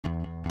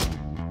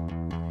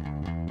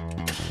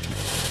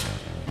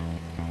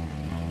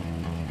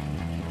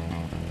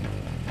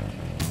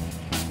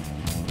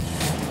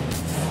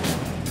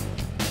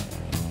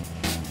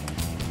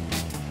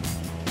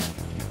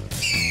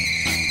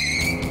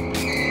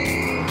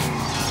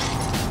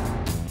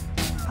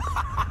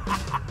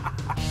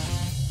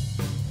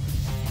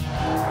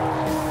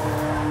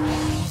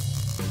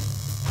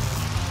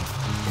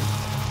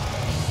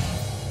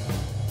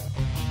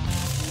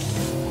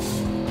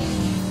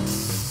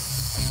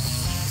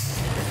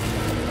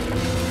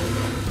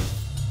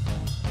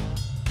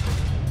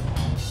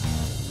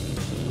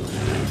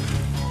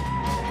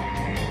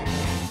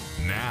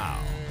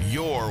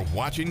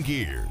watching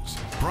Gearz,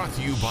 brought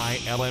to you by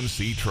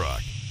LMC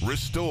Truck.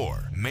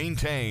 Restore,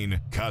 maintain,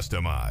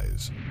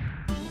 customize.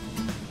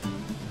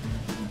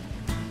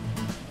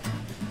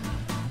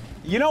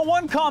 You know,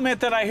 one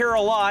comment that I hear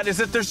a lot is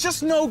that there's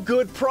just no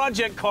good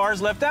project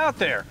cars left out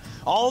there.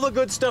 All the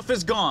good stuff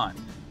is gone.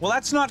 Well,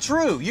 that's not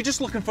true. You're just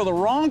looking for the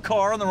wrong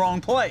car in the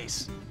wrong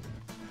place.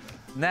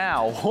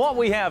 Now, what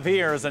we have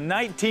here is a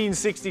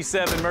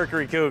 1967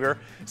 Mercury Cougar.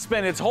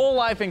 Spent its whole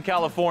life in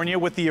California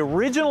with the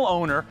original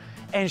owner,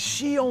 and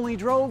she only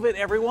drove it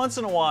every once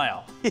in a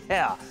while.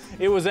 Yeah,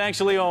 it was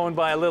actually owned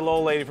by a little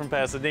old lady from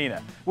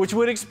Pasadena, which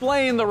would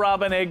explain the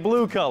robin egg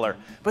blue color.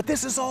 But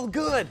this is all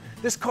good.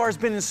 This car's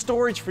been in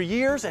storage for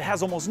years. It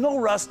has almost no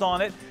rust on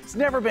it. It's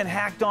never been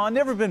hacked on,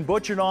 never been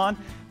butchered on.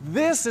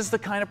 This is the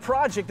kind of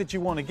project that you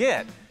want to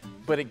get,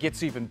 but it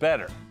gets even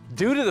better.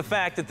 Due to the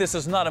fact that this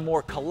is not a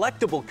more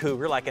collectible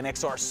Cougar like an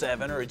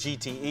XR7 or a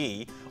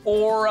GTE,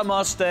 or a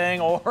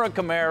Mustang, or a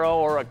Camaro,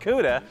 or a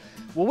Cuda,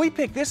 well, we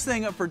picked this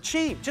thing up for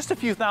cheap, just a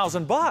few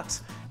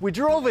 $1,000s. We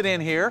drove it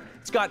in here.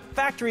 It's got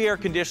factory air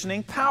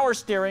conditioning, power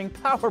steering,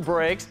 power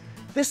brakes.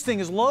 This thing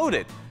is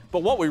loaded.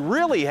 But what we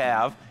really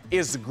have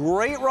is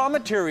great raw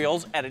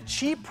materials at a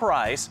cheap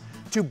price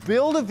to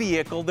build a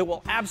vehicle that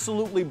will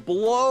absolutely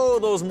blow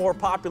those more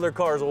popular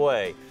cars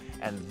away.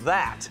 And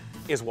that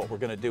is what we're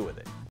going to do with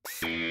it.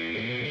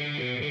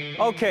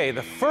 Okay,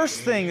 the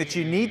first thing that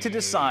you need to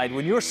decide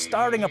when you're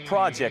starting a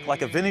project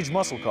like a vintage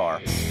muscle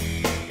car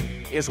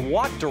is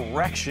what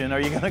direction are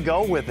you going to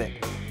go with it.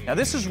 Now,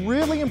 this is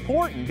really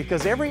important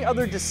because every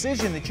other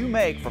decision that you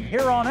make from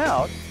here on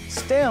out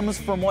stems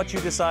from what you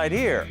decide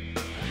here.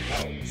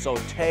 So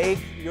take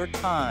your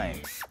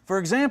time. For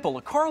example,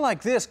 a car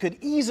like this could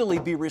easily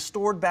be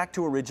restored back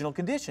to original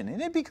condition,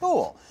 and it'd be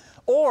cool.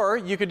 Or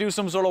you could do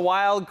some sort of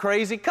wild,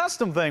 crazy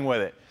custom thing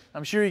with it.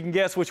 I'm sure you can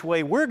guess which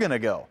way we're going to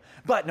go.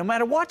 But no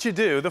matter what you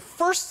do, the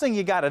first thing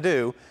you got to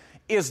do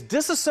is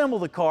disassemble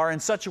the car in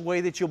such a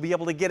way that you'll be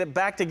able to get it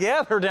back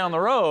together down the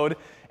road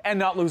and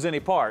not lose any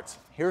parts.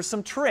 Here's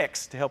some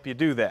tricks to help you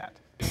do that.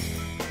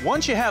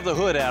 Once you have the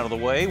hood out of the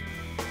way,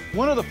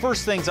 one of the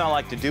first things I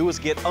like to do is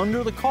get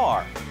under the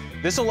car.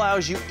 This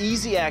allows you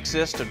easy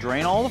access to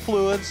drain all the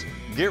fluids,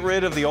 get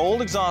rid of the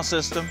old exhaust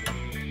system.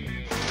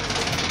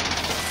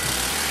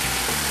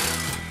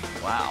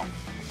 Wow,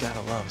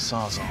 gotta love a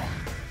Sawzall.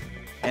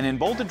 And then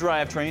bolt the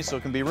drivetrain so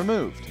it can be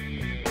removed.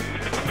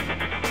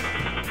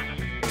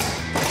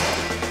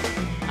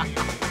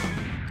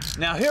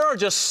 Now, here are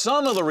just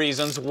some of the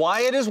reasons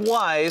why it is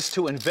wise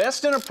to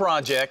invest in a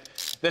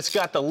project that's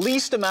got the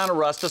least amount of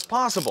rust as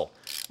possible.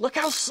 Look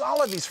how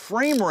solid these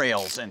frame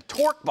rails and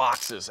torque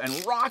boxes and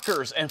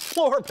rockers and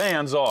floor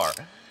pans are.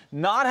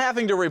 Not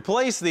having to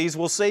replace these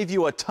will save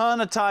you a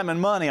ton of time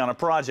and money on a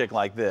project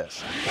like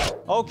this.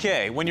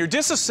 Okay, when you're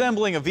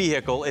disassembling a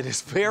vehicle, it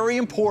is very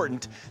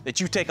important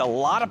that you take a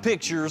lot of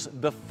pictures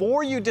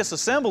before you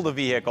disassemble the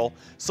vehicle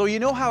so you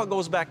know how it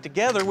goes back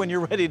together when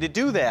you're ready to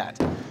do that.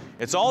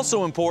 It's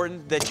also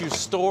important that you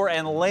store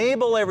and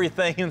label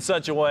everything in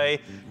such a way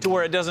to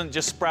where it doesn't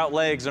just sprout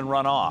legs and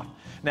run off.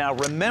 Now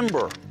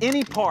remember,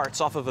 any parts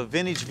off of a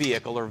vintage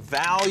vehicle are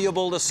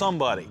valuable to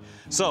somebody.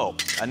 So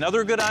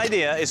another good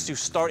idea is to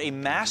start a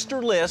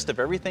master list of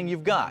everything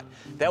you've got.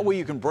 That way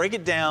you can break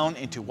it down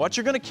into what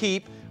you're going to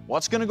keep,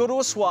 what's going to go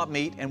to a swap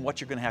meet, and what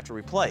you're going to have to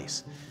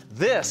replace.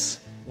 This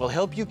will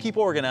help you keep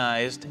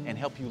organized and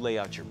help you lay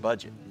out your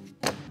budget.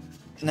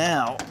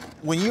 Now,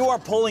 when you are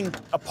pulling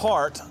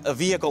apart a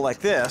vehicle like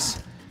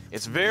this,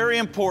 it's very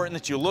important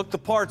that you look the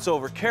parts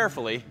over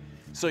carefully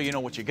so you know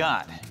what you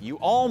got. You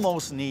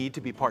almost need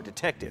to be part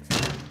detective.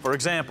 For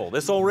example,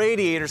 this old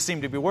radiator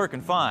seemed to be working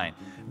fine,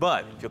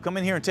 but if you'll come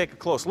in here and take a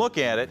close look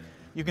at it,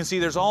 you can see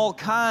there's all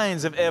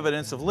kinds of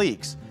evidence of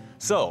leaks.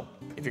 So,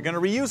 if you're going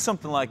to reuse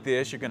something like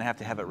this, you're going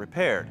to have it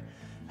repaired.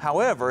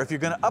 However, if you're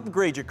going to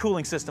upgrade your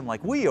cooling system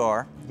like we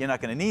are, you're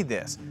not going to need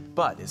this.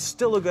 But it's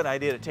still a good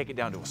idea to take it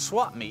down to a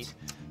swap meet,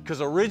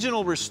 because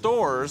original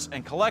restorers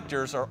and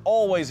collectors are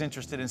always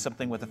interested in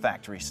something with a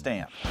factory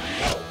stamp.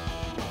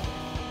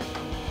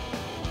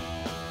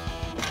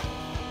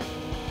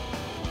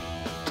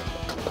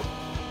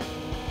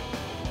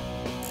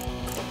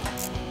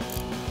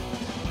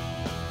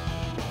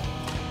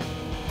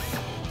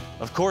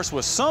 Of course,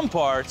 with some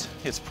parts,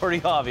 it's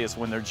pretty obvious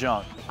when they're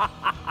junk.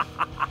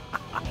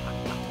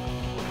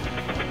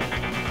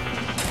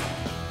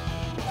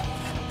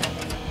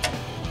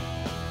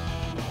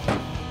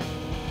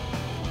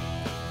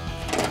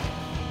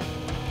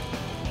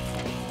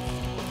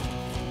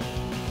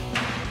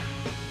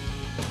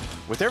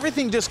 With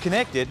everything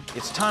disconnected,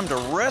 it's time to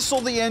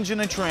wrestle the engine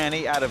and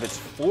tranny out of its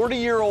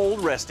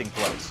 40-year-old resting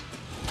place.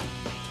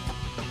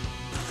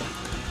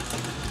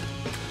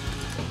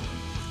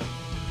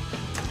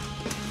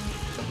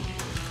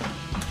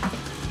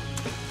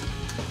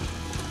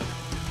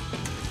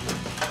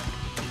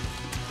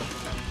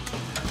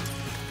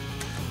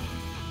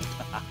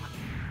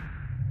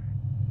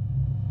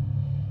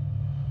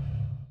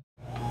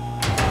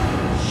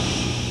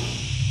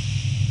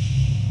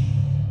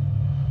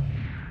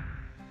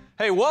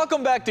 Hey,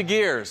 welcome back to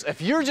Gearz.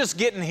 If you're just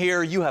getting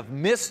here, you have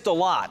missed a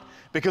lot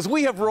because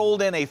we have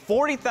rolled in a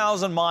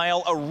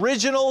 40,000-mile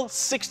original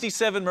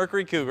 67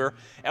 Mercury Cougar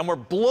and we're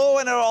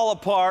blowing it all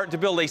apart to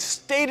build a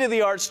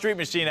state-of-the-art street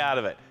machine out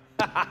of it.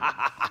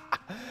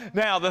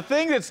 Now, the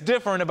thing that's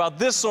different about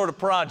this sort of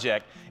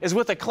project is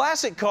with a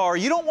classic car,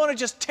 you don't want to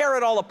just tear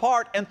it all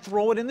apart and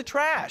throw it in the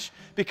trash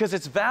because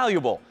it's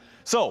valuable.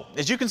 So,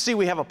 as you can see,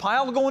 we have a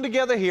pile going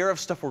together here of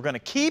stuff we're going to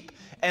keep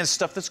and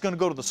stuff that's going to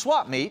go to the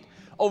swap meet.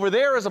 Over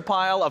there is a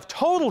pile of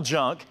total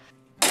junk.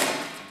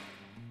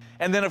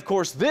 And then, of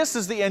course, this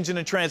is the engine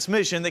and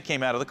transmission that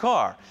came out of the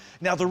car.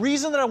 Now, the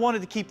reason that I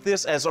wanted to keep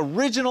this as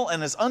original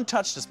and as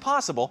untouched as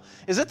possible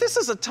is that this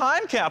is a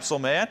time capsule,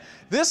 man.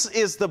 This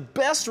is the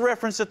best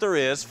reference that there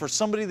is for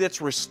somebody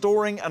that's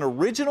restoring an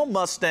original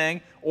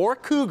Mustang or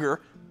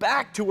Cougar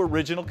back to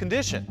original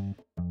condition.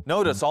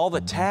 Notice all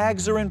the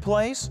tags are in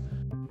place.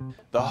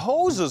 The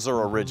hoses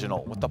are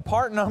original with the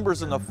part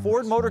numbers and the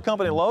Ford Motor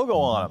Company logo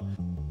on them.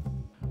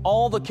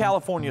 All the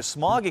California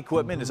smog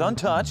equipment is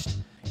untouched.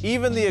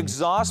 Even the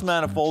exhaust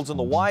manifolds and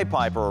the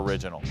Y-pipe are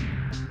original.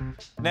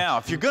 Now,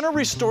 if you're going to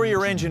restore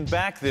your engine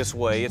back this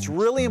way, it's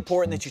really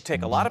important that you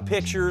take a lot of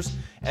pictures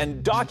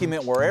and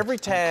document where every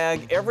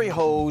tag, every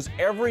hose,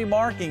 every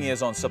marking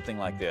is on something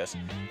like this,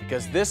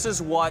 because this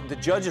is what the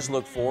judges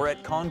look for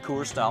at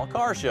concours-style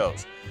car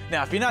shows.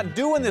 Now, if you're not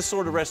doing this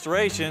sort of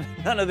restoration,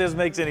 none of this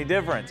makes any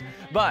difference.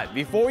 But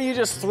before you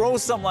just throw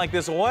something like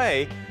this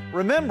away,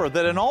 remember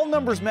that an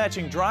all-numbers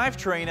matching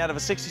drivetrain out of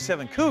a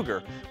 67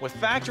 Cougar with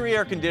factory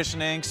air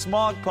conditioning,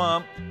 smog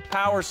pump,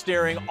 power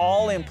steering,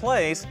 all in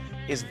place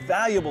is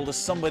valuable to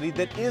somebody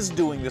that is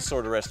doing this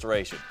sort of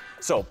restoration.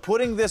 So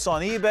putting this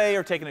on eBay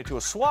or taking it to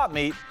a swap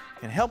meet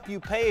can help you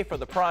pay for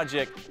the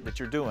project that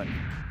you're doing.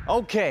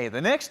 Okay,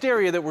 the next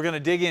area that we're going to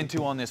dig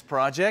into on this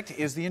project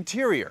is the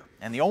interior.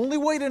 And the only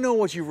way to know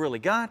what you've really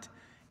got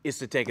is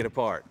to take it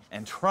apart.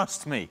 And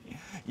trust me,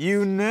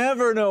 you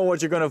never know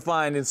what you're going to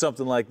find in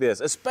something like this,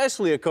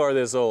 especially a car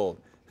this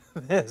old.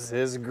 This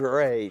is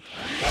great.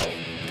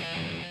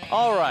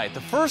 All right,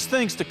 the first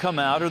things to come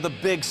out are the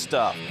big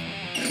stuff,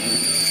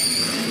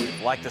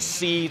 like the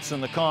seats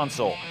and the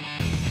console.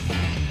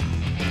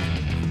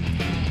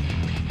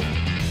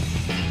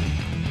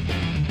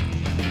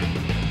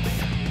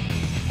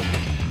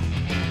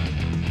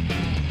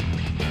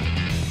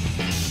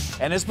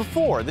 And as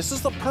before, this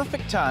is the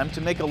perfect time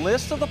to make a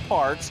list of the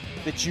parts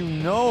that you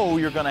know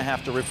you're going to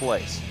have to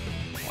replace.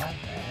 What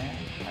the heck?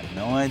 I have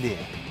no idea.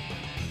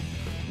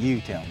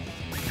 You tell me.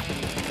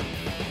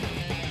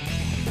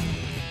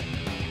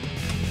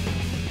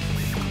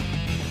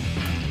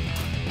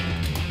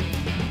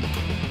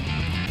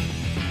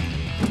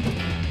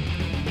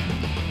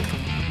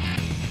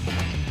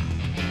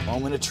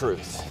 Moment of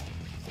truth.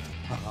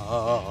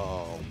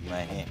 Oh,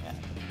 man.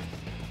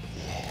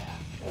 Yeah.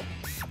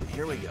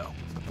 Here we go.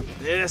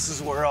 This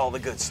is where all the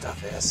good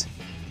stuff is.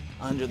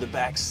 Under the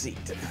back seat.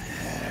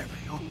 There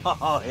we go.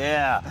 Oh,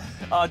 yeah.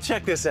 Oh,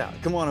 check this out.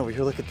 Come on over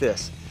here. Look at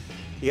this.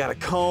 You got a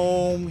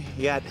comb.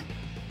 You got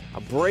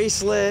a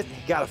bracelet.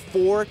 You got a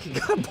fork. You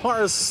got a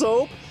bar of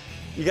soap.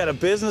 You got a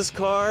business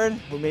card.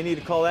 We may need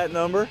to call that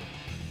number.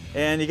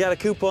 And you got a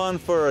coupon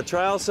for a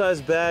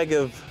trial-sized bag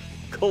of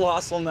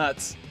colossal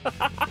nuts.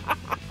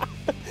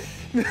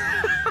 There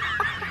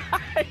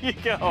you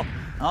go.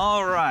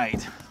 All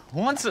right.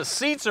 Once the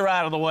seats are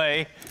out of the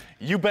way,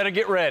 you better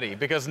get ready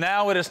because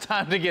now it is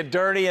time to get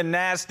dirty and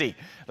nasty.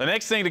 The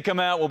next thing to come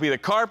out will be the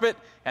carpet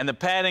and the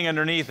padding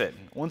underneath it.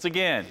 Once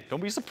again,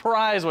 don't be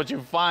surprised what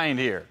you find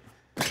here.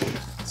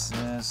 What's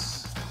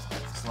this?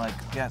 It's like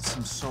got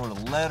some sort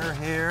of letter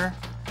here.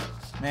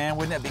 Man,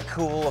 wouldn't that be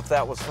cool if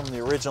that was from the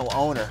original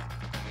owner?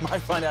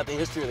 Might find out the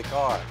history of the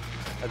car.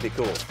 That'd be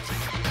cool.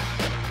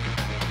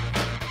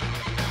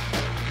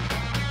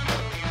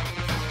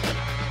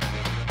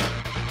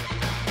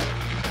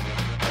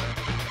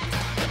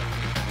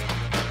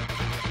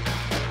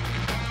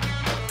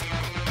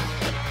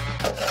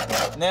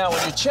 Now,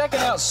 when you're checking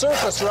out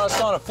surface rust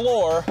on a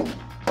floor,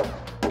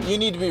 you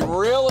need to be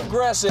real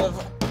aggressive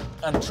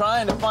and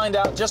trying to find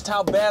out just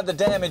how bad the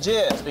damage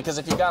is, because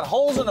if you got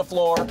holes in the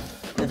floor,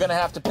 you're going to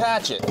have to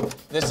patch it.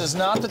 This is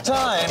not the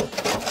time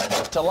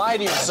to lie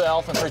to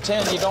yourself and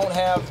pretend you don't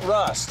have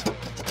rust.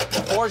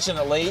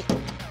 Fortunately,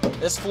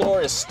 this floor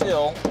is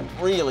still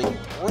really,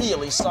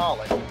 really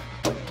solid.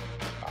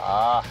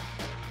 Ah,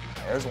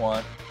 there's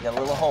one. You got a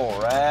little hole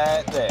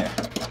right there.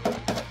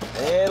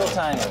 Little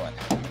tiny one.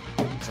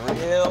 It's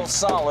real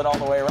solid all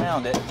the way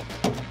around it.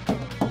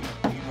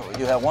 But we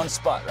do have one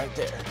spot right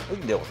there. We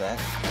can deal with that.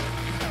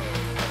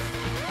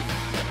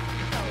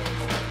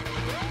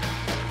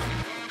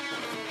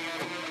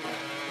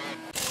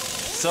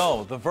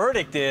 So the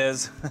verdict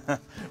is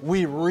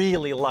we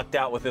really lucked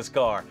out with this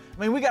car. I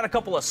mean, we got a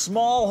couple of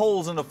small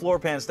holes in the floor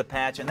pans to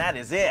patch, and that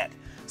is it.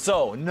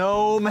 So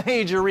no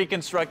major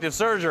reconstructive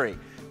surgery.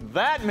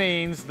 That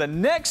means the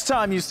next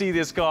time you see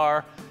this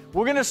car,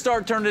 we're gonna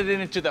start turning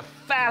it into the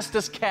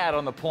fastest cat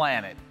on the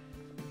planet.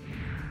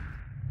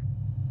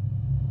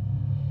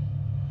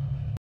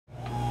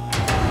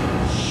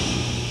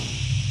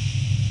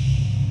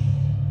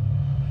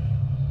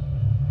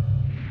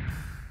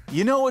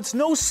 You know, it's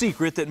no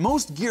secret that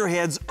most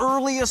gearheads'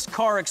 earliest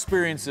car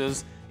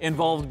experiences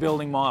involved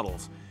building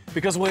models,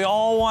 because we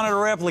all wanted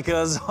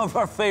replicas of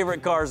our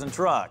favorite cars and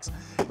trucks.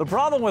 The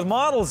problem with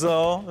models,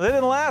 though, they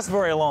didn't last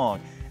very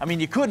long. I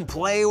mean, you couldn't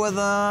play with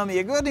them,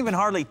 you couldn't even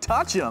hardly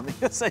touch them,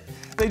 because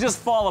they just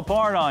fall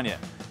apart on you.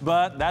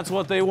 But that's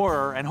what they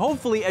were, and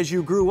hopefully as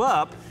you grew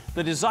up,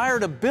 the desire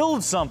to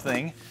build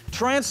something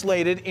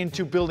translated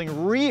into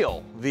building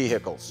real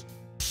vehicles.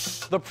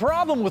 The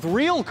problem with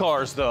real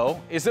cars,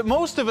 though, is that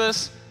most of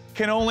us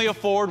can only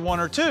afford one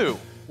or two.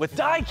 With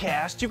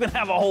Diecast, you can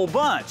have a whole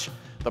bunch.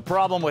 The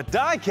problem with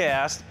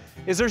Diecast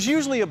is there's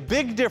usually a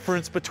big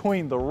difference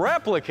between the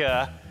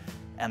replica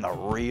and the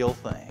real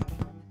thing.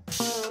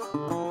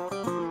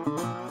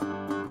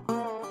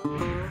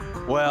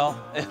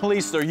 Well, at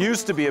least there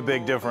used to be a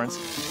big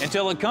difference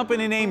until a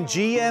company named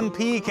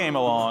GMP came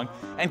along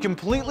and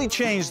completely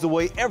changed the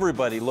way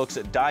everybody looks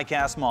at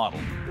die-cast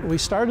models. We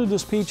started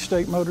as Peach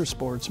State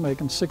Motorsports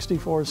making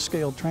 64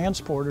 scale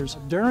transporters.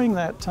 During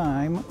that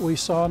time, we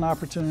saw an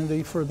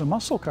opportunity for the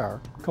muscle car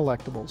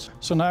collectibles.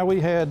 So now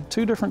we had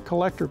two different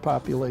collector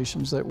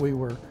populations that we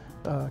were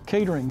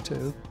catering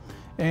to.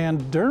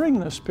 And during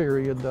this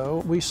period, though,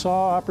 we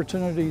saw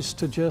opportunities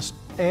to just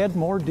add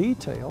more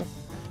detail.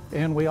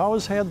 And we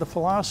always had the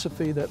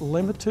philosophy that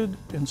limited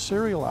and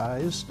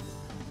serialized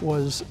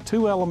was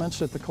two elements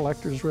that the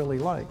collectors really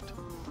liked.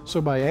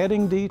 So by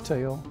adding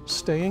detail,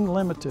 staying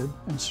limited,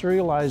 and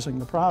serializing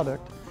the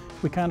product,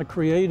 we kind of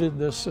created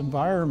this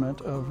environment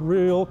of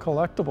real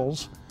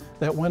collectibles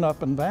that went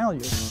up in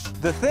value.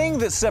 The thing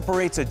that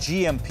separates a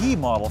GMP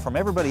model from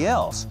everybody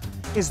else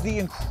is the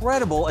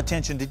incredible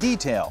attention to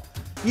detail.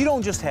 You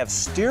don't just have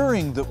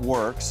steering that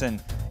works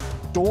and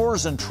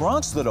doors and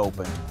trunks that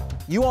open.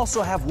 You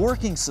also have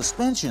working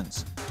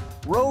suspensions,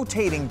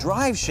 rotating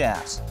drive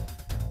shafts,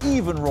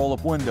 even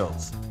roll-up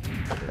windows.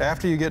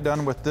 After you get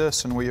done with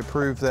this and we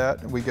approve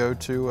that, we go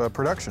to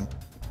production.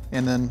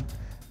 And then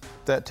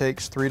that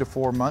takes 3 to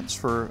 4 months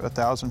for a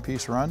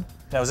 1,000-piece run.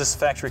 Now, is this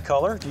factory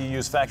color? Do you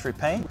use factory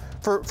paint?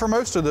 For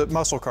most of the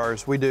muscle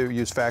cars, we do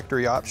use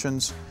factory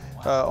options.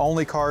 Wow.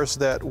 Only cars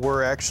that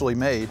were actually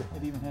made.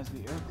 It even has the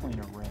air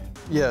cleaner ring.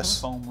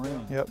 Yes. Foam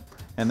ring. Yep.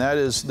 And that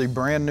is the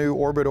brand new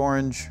Orbit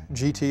Orange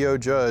GTO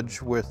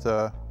Judge with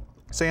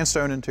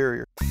sandstone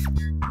interior.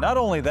 Not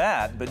only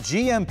that, but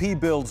GMP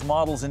builds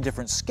models in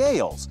different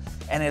scales.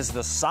 And as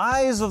the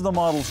size of the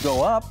models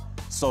go up,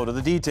 so do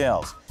the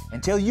details.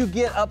 Until you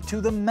get up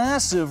to the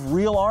massive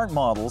real art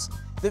models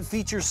that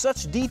feature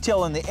such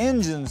detail in the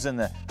engines and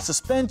the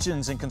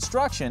suspensions and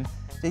construction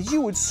that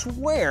you would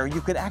swear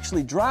you could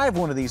actually drive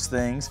one of these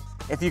things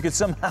if you could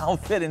somehow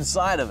fit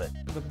inside of it.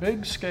 The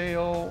big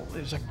scale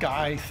is a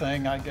guy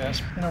thing, I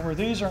guess. You know, where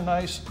these are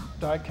nice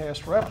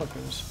die-cast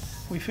replicas,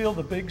 we feel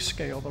the big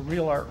scale, the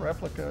real art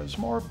replica, is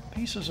more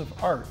pieces of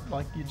art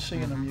like you'd see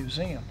in a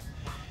museum.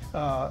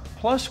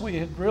 Plus, we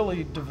had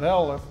really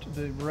developed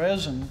the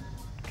resin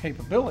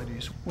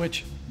capabilities,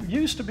 which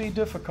used to be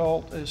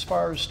difficult as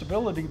far as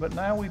stability, but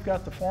now we've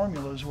got the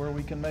formulas where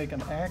we can make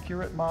an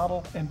accurate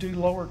model and do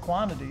lower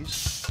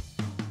quantities.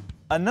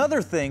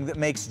 Another thing that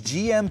makes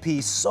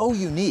GMP so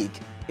unique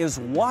is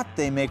what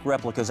they make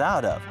replicas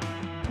out of.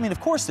 I mean, of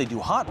course they do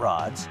hot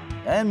rods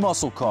and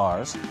muscle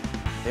cars.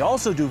 They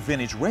also do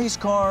vintage race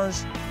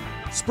cars,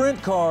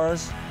 sprint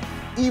cars,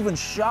 even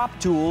shop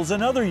tools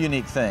and other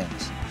unique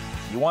things.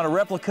 You want a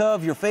replica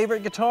of your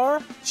favorite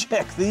guitar?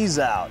 Check these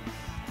out.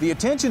 The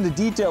attention to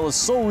detail is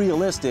so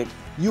realistic,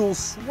 you'll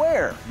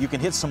swear you can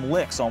hit some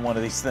licks on one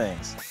of these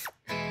things.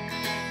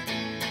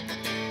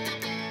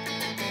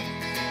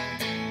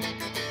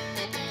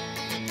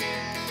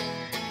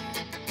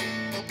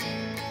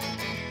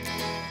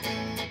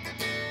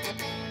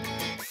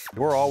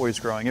 We're always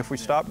growing. If we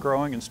stop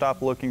growing and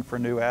stop looking for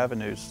new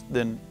avenues,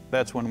 then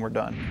that's when we're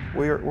done.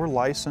 We're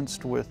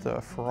licensed with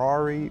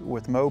Ferrari,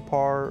 with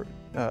Mopar,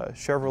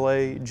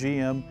 Chevrolet,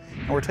 GM,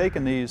 and we're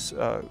taking these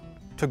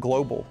to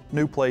global,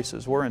 new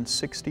places. We're in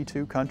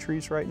 62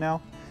 countries right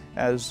now,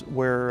 as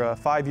where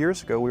 5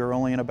 years ago we were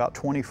only in about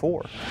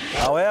 24.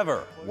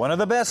 However, one of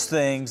the best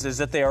things is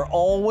that they are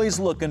always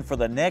looking for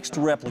the next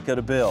replica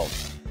to build.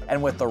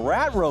 And with the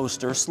Rat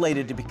Roaster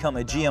slated to become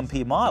a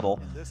GMP model,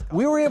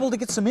 we were able to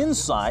get some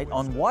insight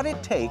on what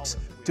it takes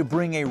to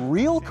bring a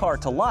real car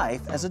to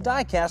life as a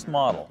die-cast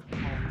model.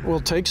 We'll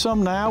take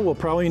some now. We'll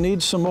probably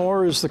need some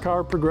more as the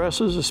car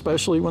progresses,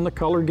 especially when the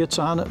color gets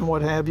on it and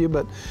what have you.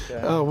 But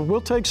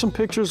we'll take some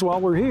pictures while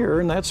we're here,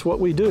 and that's what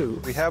we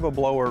do. We have a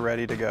blower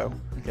ready to go.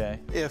 Okay.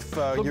 If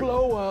the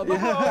blower.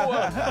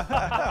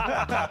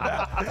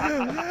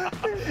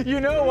 You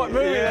know what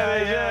movie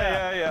that is.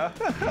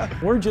 Yeah.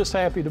 We're just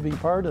happy to be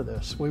part of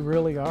this. We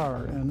really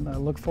are, and I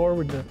look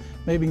forward to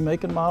maybe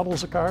making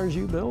models of cars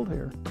you build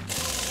here.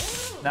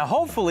 Now,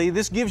 hopefully,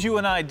 this gives you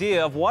an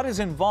idea of what is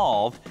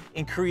involved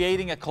in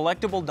creating a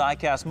collectible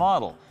die-cast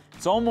model.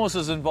 It's almost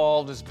as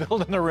involved as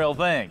building the real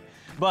thing.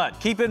 But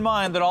keep in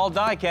mind that all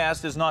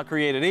die-cast is not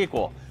created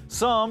equal.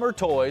 Some are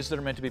toys that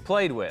are meant to be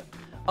played with.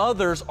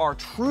 Others are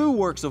true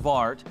works of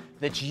art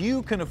that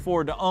you can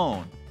afford to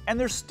own, and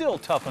they're still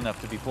tough enough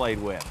to be played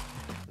with.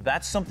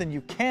 That's something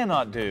you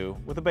cannot do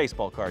with a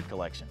baseball card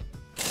collection.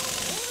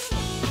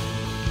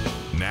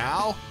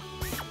 Now,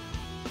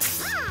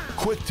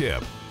 quick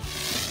tip.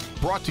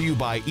 Brought to you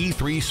by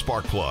E3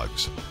 Spark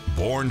Plugs.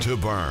 Born to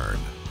burn.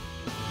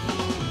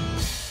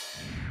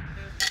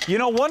 You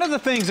know, one of the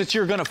things that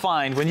you're going to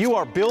find when you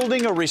are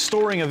building or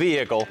restoring a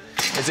vehicle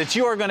is that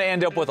you are going to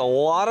end up with a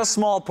lot of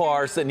small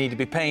parts that need to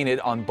be painted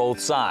on both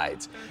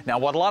sides. Now,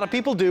 what a lot of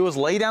people do is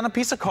lay down a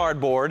piece of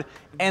cardboard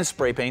and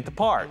spray paint the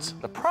parts.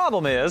 The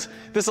problem is,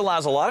 this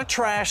allows a lot of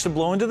trash to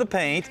blow into the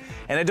paint,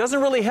 and it doesn't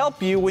really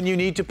help you when you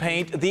need to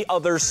paint the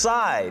other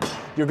side.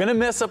 You're going to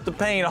mess up the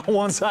paint on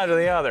one side or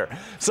the other.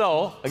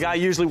 So, a guy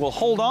usually will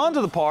hold on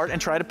to the part and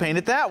try to paint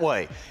it that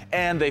way.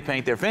 And they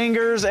paint their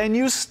fingers, and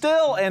you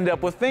still end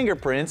up with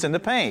fingerprints in the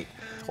paint.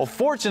 Well,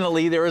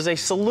 fortunately, there is a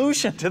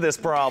solution to this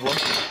problem,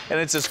 and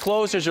it's as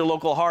close as your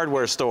local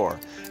hardware store.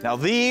 Now,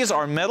 these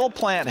are metal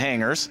plant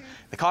hangers.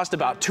 They cost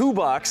about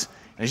 $2.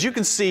 And as you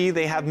can see,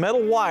 they have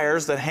metal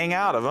wires that hang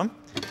out of them,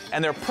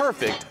 and they're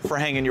perfect for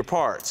hanging your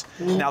parts.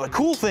 Now, the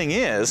cool thing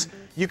is,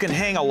 you can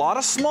hang a lot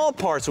of small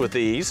parts with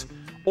these,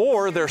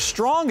 or they're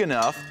strong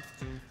enough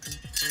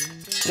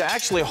to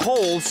actually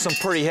hold some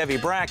pretty heavy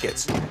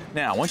brackets.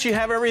 Now, once you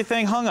have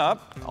everything hung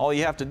up, all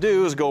you have to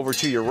do is go over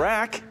to your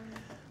rack,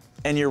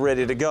 and you're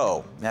ready to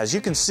go. Now, as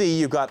you can see,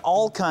 you've got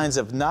all kinds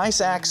of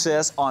nice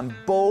access on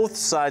both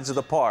sides of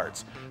the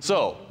parts.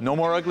 So, no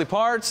more ugly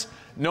parts,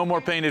 no more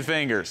painted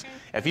fingers.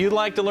 If you'd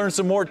like to learn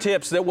some more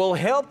tips that will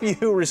help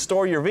you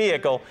restore your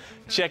vehicle,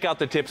 check out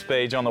the tips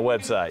page on the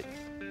website.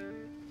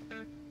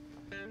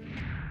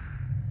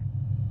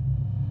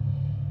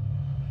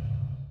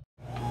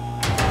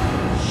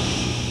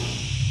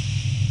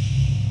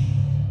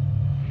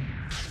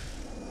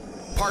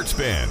 Parts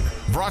Bin,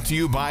 brought to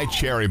you by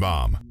Cherry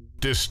Bomb.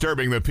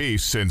 Disturbing the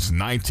peace since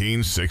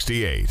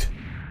 1968.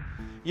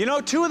 You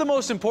know, two of the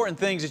most important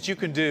things that you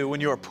can do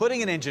when you're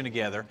putting an engine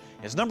together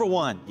is, number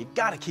one, you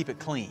gotta keep it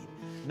clean.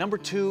 Number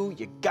two,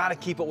 you gotta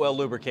keep it well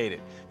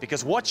lubricated.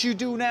 Because what you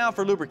do now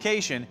for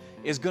lubrication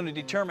is gonna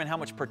determine how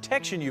much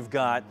protection you've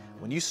got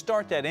when you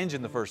start that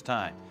engine the first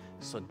time.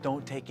 So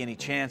don't take any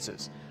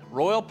chances.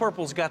 Royal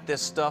Purple's got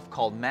this stuff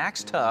called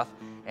Max Tough,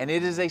 and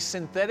it is a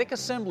synthetic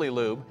assembly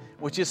lube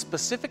which is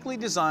specifically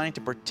designed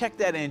to protect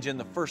that engine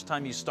the first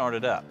time you start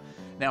it up.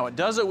 Now, it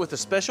does it with a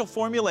special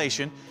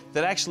formulation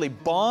that actually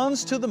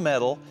bonds to the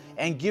metal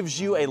and gives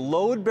you a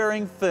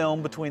load-bearing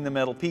film between the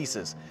metal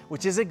pieces,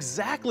 which is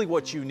exactly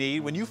what you need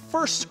when you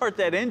first start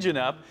that engine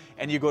up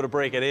and you go to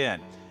break it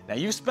in. Now,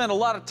 you've spent a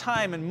lot of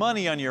time and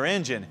money on your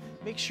engine.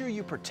 Make sure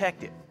you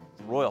protect it.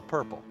 Royal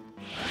Purple.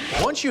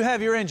 Once you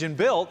have your engine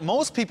built,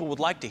 most people would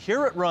like to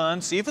hear it run,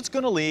 see if it's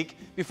going to leak,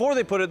 before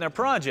they put it in their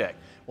project.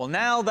 Well,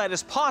 now that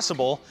is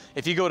possible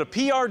if you go to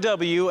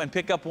PRW and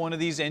pick up one of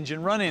these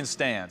engine run-in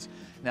stands.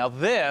 Now,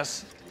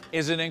 this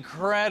is an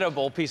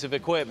incredible piece of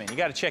equipment. You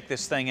got to check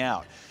this thing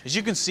out. As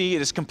you can see,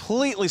 it is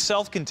completely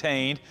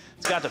self-contained.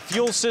 It's got the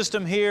fuel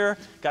system here,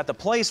 got the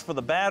place for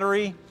the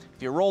battery.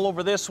 If you roll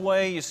over this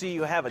way, you see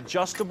you have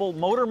adjustable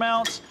motor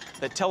mounts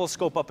that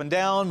telescope up and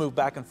down, move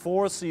back and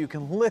forth, so you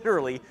can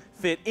literally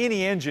fit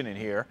any engine in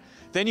here.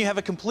 Then you have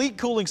a complete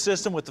cooling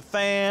system with the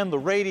fan, the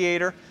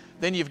radiator.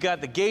 Then you've got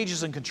the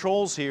gauges and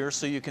controls here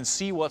so you can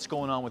see what's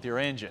going on with your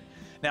engine.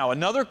 Now,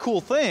 another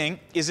cool thing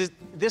is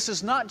this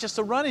is not just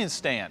a run-in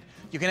stand.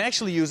 You can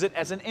actually use it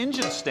as an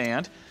engine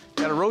stand.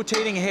 Got a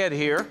rotating head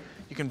here.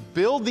 You can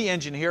build the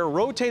engine here,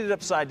 rotate it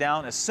upside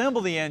down,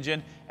 assemble the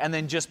engine, and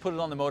then just put it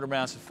on the motor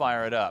mounts and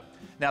fire it up.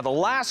 Now, the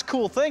last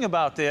cool thing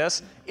about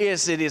this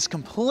is it is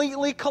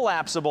completely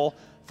collapsible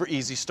for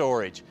easy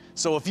storage.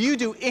 So if you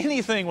do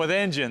anything with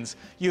engines,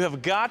 you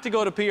have got to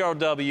go to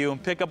PRW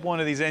and pick up one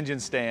of these engine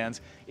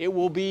stands. It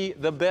will be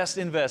the best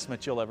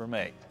investment you'll ever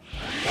make.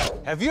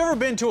 Have you ever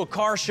been to a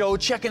car show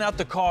checking out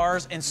the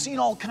cars and seen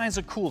all kinds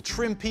of cool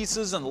trim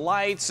pieces and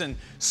lights and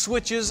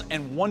switches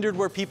and wondered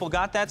where people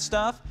got that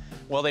stuff?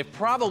 Well, they've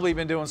probably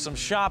been doing some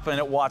shopping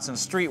at Watson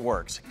Street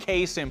Works.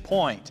 Case in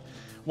point.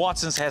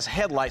 Watson's has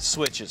headlight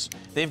switches.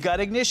 They've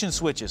got ignition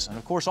switches, and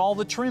of course all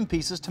the trim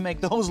pieces to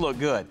make those look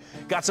good.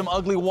 Got some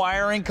ugly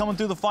wiring coming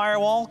through the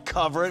firewall?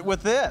 Cover it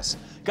with this.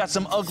 Got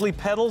some ugly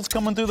pedals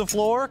coming through the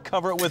floor?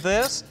 Cover it with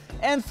this.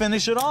 And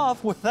finish it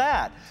off with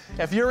that.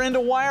 If you're into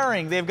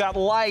wiring, they've got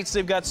lights,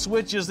 they've got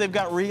switches, they've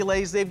got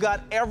relays, they've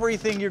got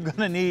everything you're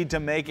gonna need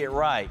to make it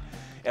right.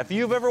 If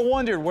you've ever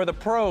wondered where the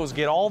pros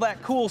get all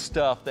that cool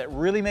stuff that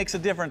really makes a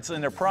difference in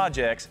their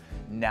projects,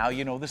 now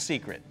you know the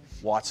secret.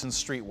 Watson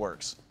Street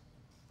Works.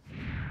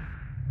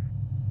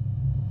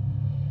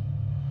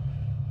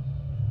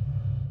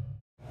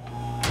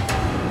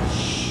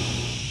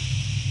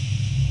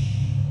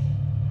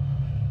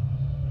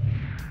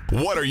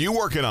 What are you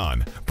working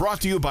on?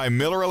 Brought to you by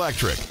Miller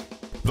Electric,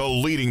 the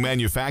leading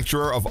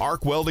manufacturer of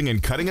arc welding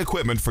and cutting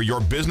equipment for your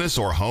business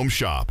or home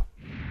shop.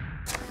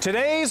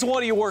 Today's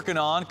What Are You Working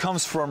On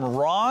comes from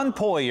Ron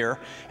Poyer,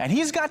 and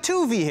he's got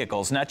two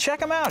vehicles. Now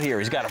check him out here.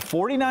 He's got a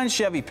 '49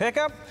 Chevy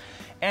pickup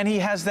and he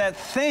has that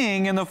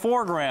thing in the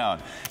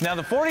foreground. Now,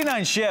 the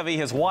 49 Chevy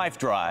his wife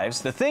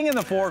drives, the thing in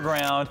the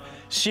foreground,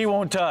 she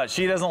won't touch.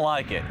 She doesn't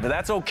like it. But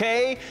that's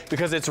okay,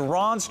 because it's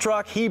Ron's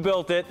truck. He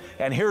built it,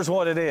 and here's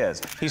what it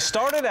is. He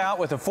started out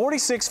with a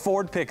 46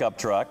 Ford pickup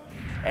truck,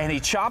 and he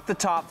chopped the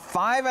top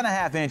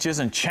 5.5 inches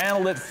and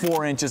channeled it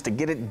 4 inches to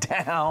get it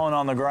down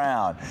on the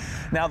ground.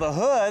 Now, the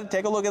hood,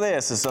 take a look at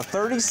this. It's a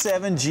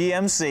 37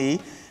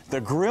 GMC. The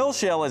grill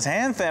shell is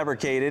hand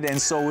fabricated,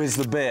 and so is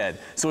the bed.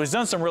 So he's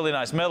done some really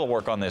nice metal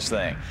work on this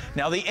thing.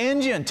 Now the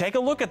engine, take a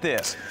look at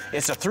this.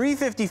 It's a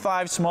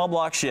 355 small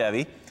block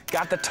Chevy.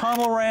 Got the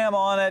tunnel ram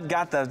on it,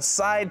 got the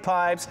side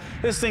pipes.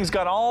 This thing's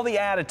got all the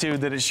attitude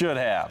that it should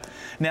have.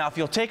 Now, if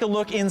you'll take a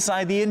look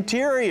inside the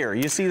interior,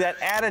 you see that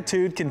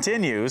attitude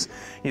continues.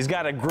 He's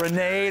got a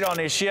grenade on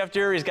his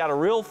shifter. He's got a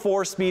real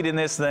 4-speed in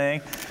this thing.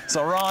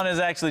 So Ron is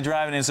actually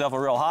driving himself a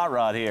real hot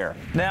rod here.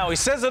 Now, he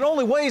says it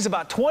only weighs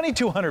about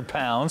 2,200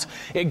 pounds.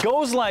 It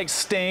goes like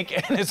stink,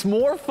 and it's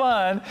more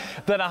fun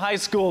than a high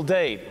school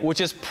date,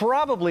 which is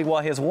probably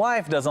why his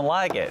wife doesn't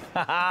like it.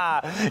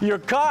 You're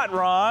caught,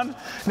 Ron.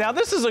 Now,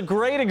 this is a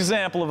great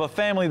example of a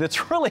family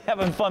that's really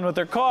having fun with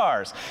their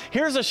cars.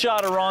 Here's a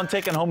shot of Ron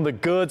taking home the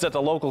goods at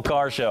the local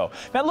car show.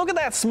 Now look at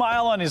that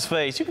smile on his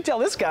face. You can tell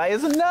this guy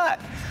is a nut.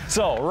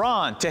 So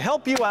Ron, to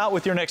help you out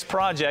with your next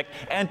project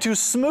and to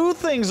smooth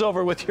things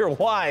over with your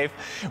wife,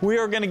 we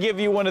are going to give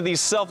you one of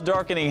these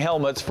self-darkening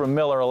helmets from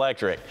Miller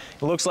Electric.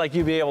 It looks like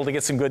you'll be able to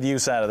get some good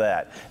use out of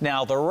that.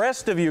 Now the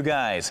rest of you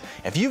guys,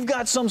 if you've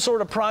got some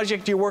sort of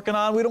project you're working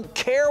on, we don't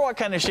care what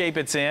kind of shape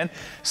it's in,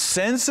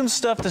 send some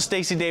stuff to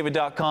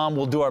staceydavid.com.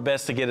 We'll do our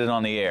best to get it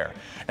on the air.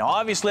 Now,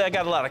 obviously, I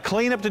got a lot of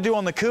cleanup to do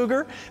on the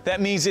Cougar.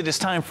 That means it is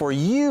time for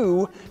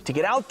you to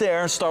get out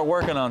there and start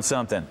working on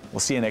something.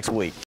 We'll see you next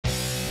week.